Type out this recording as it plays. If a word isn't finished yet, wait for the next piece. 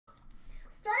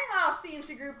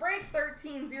CNC Group break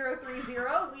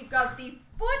 13030. We've got the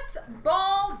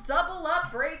football double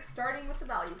up break starting with the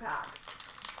value packs.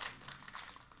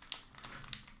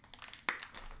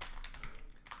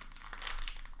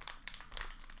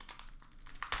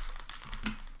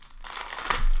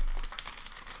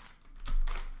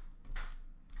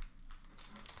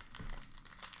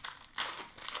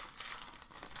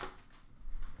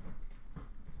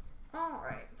 All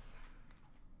right.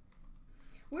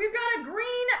 We've got a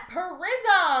green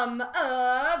prism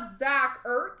of Zach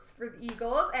Ertz for the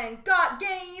Eagles, and got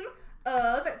game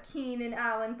of Keenan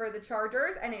Allen for the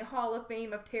Chargers, and a Hall of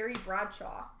Fame of Terry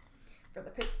Bradshaw for the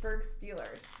Pittsburgh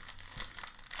Steelers.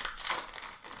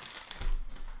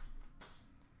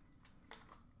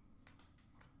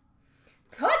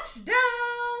 Touchdown!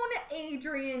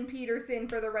 Adrian Peterson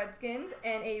for the Redskins,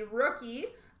 and a rookie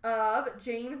of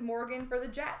James Morgan for the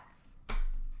Jets.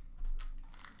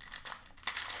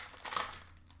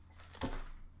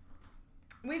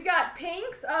 We've got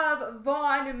pinks of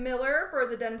Von Miller for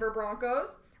the Denver Broncos,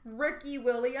 Ricky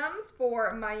Williams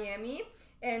for Miami,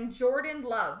 and Jordan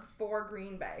Love for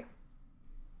Green Bay.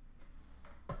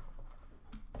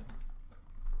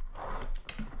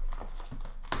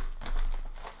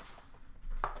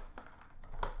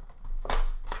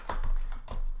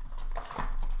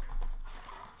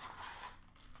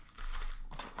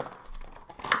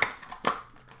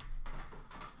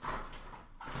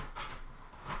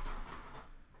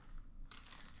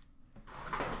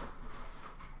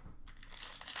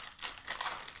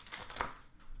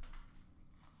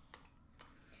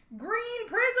 Green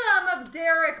prism of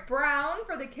Derek Brown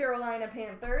for the Carolina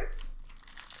Panthers.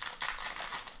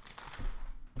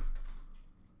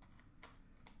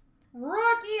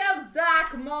 Rookie of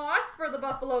Zach Moss for the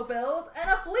Buffalo Bills. And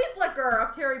a flea flicker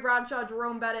of Terry Bradshaw,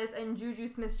 Jerome Bettis, and Juju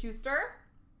Smith-Schuster.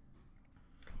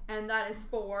 And that is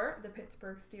for the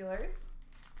Pittsburgh Steelers.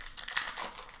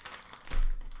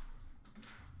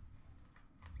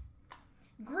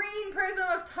 Green prism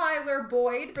of Tyler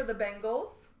Boyd for the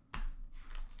Bengals.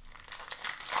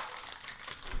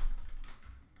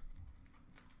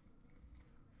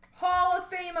 Hall of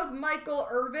Fame of Michael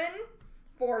Irvin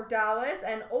for Dallas,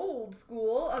 and Old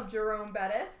School of Jerome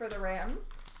Bettis for the Rams.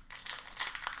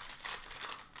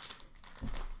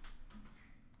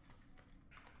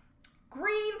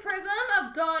 Green prism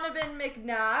of Donovan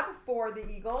McNabb for the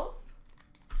Eagles.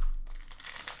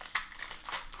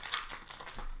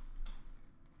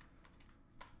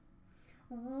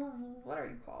 What are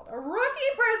you called? A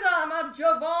rookie prism of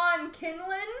Javon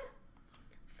Kinlan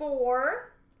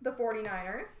for the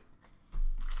 49ers.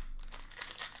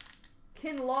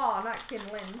 Kinlaw, not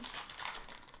Kinlan.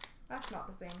 That's not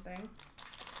the same thing.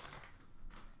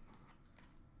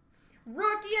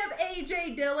 Rookie of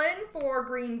A.J. Dillon for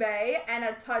Green Bay, and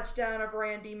a touchdown of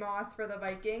Randy Moss for the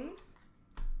Vikings.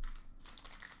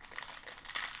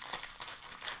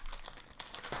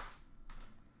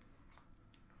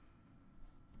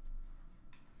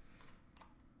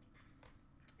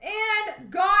 And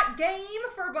got game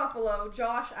for Buffalo,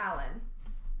 Josh Allen.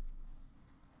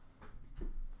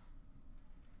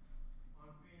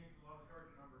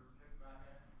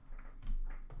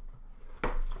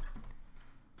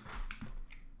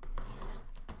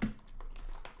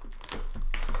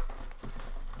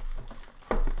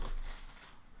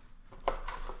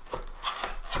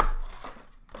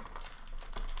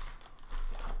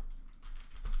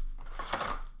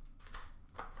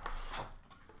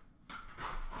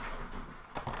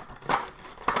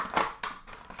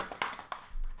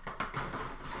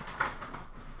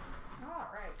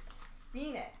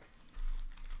 Phoenix.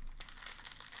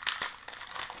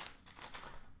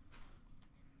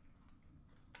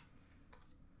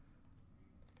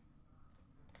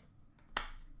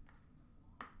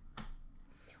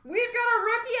 We've got a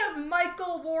rookie of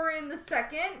Michael Warren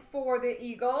II for the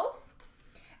Eagles.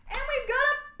 And we've got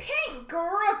a pink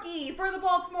rookie for the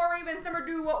Baltimore Ravens, number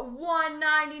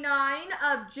 199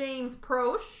 of James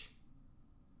Proche.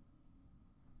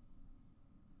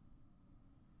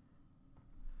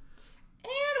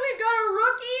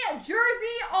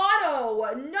 Jersey auto,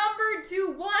 number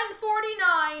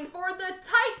 149 for the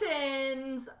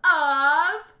Titans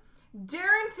of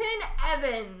Darrington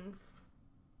Evans.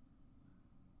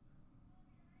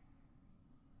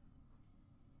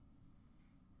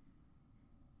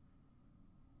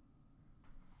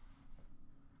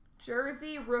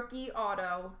 Jersey rookie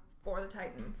auto for the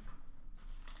Titans.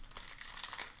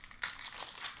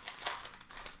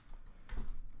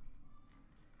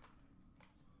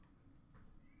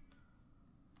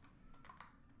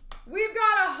 We've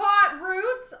got a hot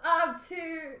root of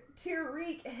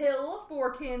Tyreek Hill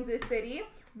for Kansas City.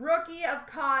 Rookie of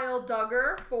Kyle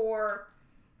Duggar for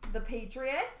the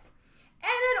Patriots.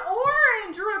 And an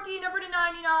orange rookie, number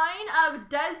 /99 of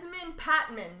Desmond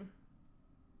Patman.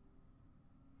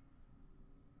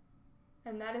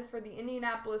 And that is for the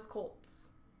Indianapolis Colts.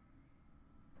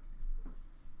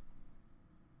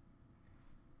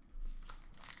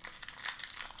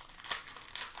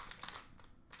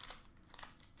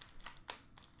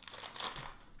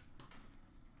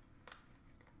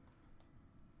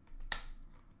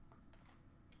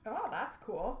 Oh, that's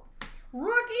cool.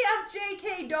 Rookie of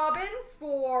J.K. Dobbins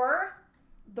for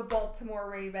the Baltimore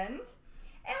Ravens.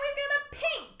 And we've got a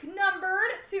pink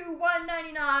numbered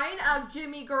 /199 of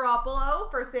Jimmy Garoppolo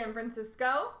for San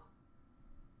Francisco.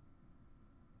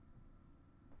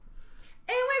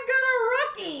 And we've got a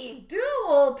rookie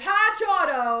dual patch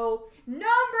auto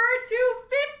number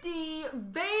 /250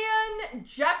 Van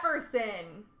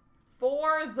Jefferson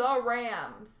for the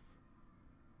Rams.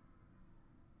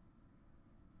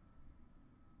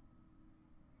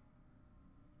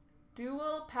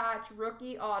 Dual patch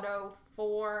rookie auto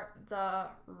for the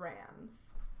Rams.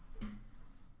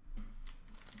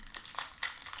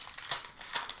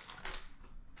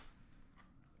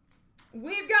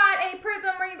 We've got a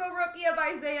Prism Rainbow rookie of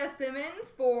Isaiah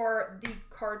Simmons for the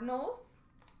Cardinals,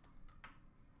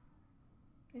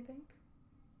 I think.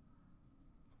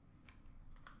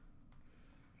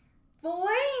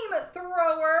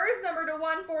 Flamethrowers, number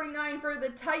 /149 for the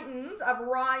Titans of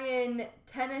Ryan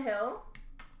Tannehill.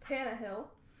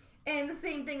 And the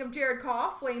same thing of Jared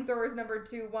Goff, Flamethrowers number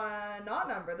 /1, not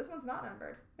numbered. This one's not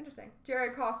numbered. Interesting.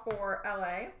 Jared Goff for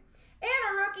LA. And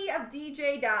a rookie of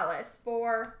DJ Dallas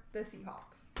for the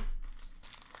Seahawks.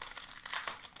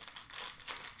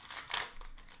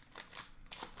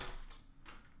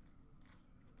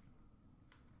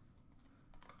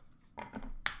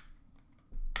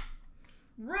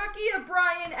 Rookie of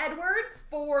Brian Edwards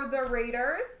for the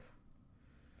Raiders.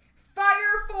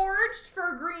 Fire Forged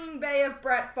for Green Bay of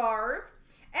Brett Favre.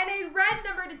 And a red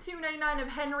number /299 of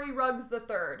Henry Ruggs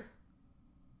III.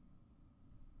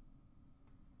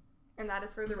 And that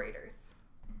is for the Raiders.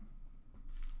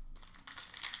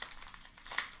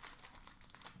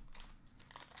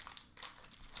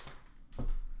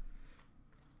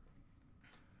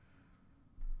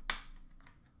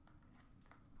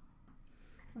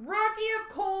 Rookie of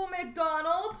Cole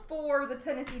McDonald for the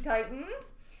Tennessee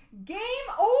Titans. Game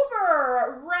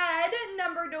over, red,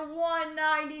 number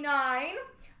 /199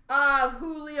 of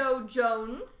Julio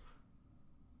Jones.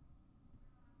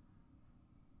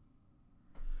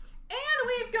 And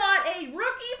we've got a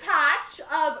rookie patch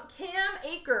of Cam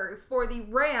Akers for the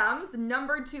Rams,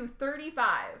 number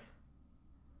 /235.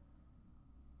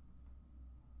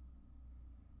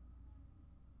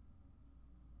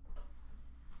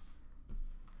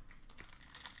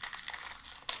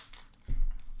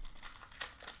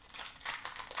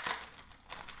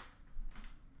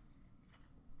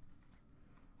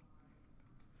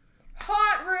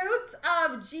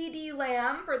 Of G.D.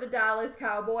 Lamb for the Dallas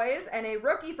Cowboys, and a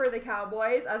rookie for the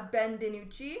Cowboys of Ben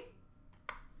DiNucci.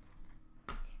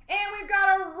 And we've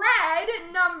got a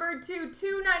red number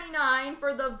 /299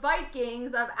 for the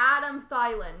Vikings of Adam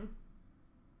Thielen.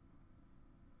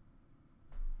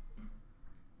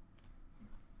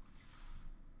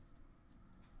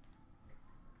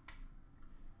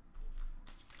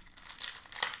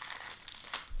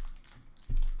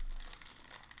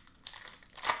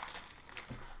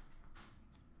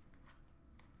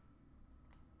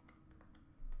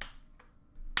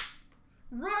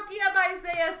 Rookie of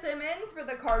Isaiah Simmons for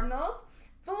the Cardinals.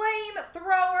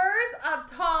 Flamethrowers of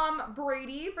Tom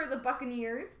Brady for the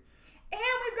Buccaneers. And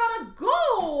we've got a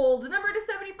gold number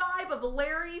 /75 of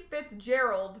Larry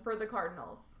Fitzgerald for the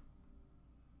Cardinals.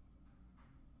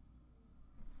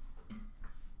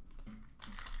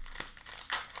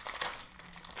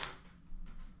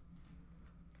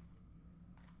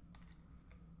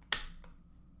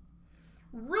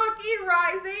 Rookie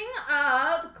Rising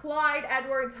of Clyde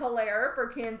Edwards-Helaire for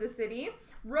Kansas City.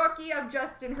 Rookie of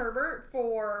Justin Herbert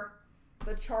for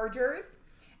the Chargers.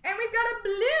 And we've got a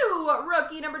blue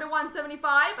rookie number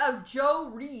 /175 of Joe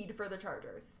Reed for the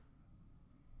Chargers.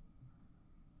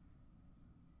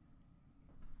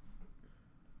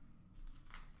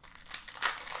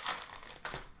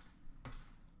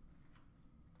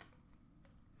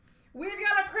 We've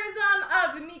got a prism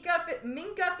of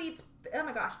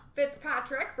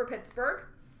Fitzpatrick for Pittsburgh.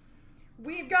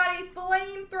 We've got a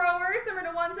Flamethrowers number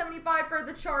 /175 for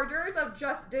the Chargers of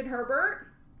Justin Herbert.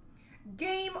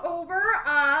 Game over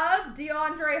of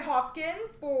DeAndre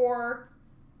Hopkins for,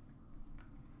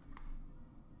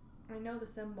 I know the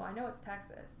symbol, I know it's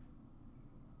Texas.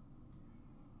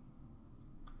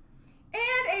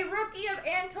 And a rookie of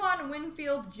Anton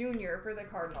Winfield Jr. for the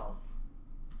Cardinals.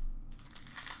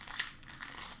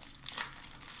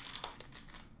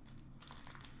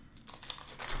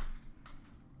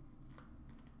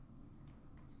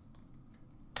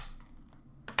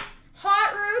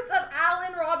 Hot Roots of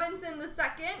Allen Robinson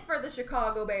II for the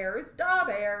Chicago Bears. Da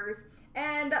Bears.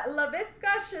 And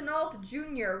LaVisca Chenault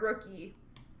Jr. rookie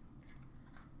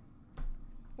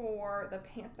for the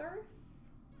Panthers,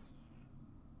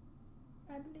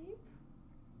 I believe.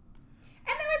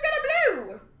 And then we've got a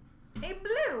blue. A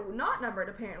blue, not numbered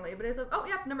apparently, but it's a, oh,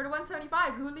 yep, numbered to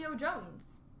 175, Julio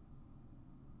Jones.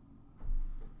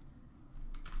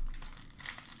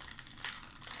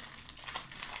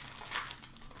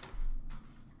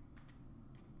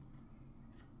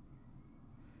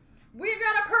 We've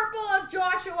got a purple of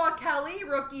Joshua Kelly,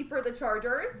 rookie for the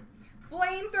Chargers.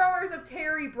 Flamethrowers of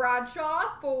Terry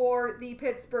Bradshaw for the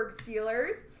Pittsburgh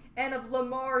Steelers. And of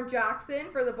Lamar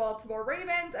Jackson for the Baltimore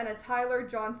Ravens. And a Tyler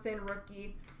Johnson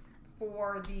rookie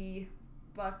for the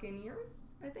Buccaneers,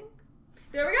 I think.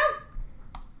 There we go.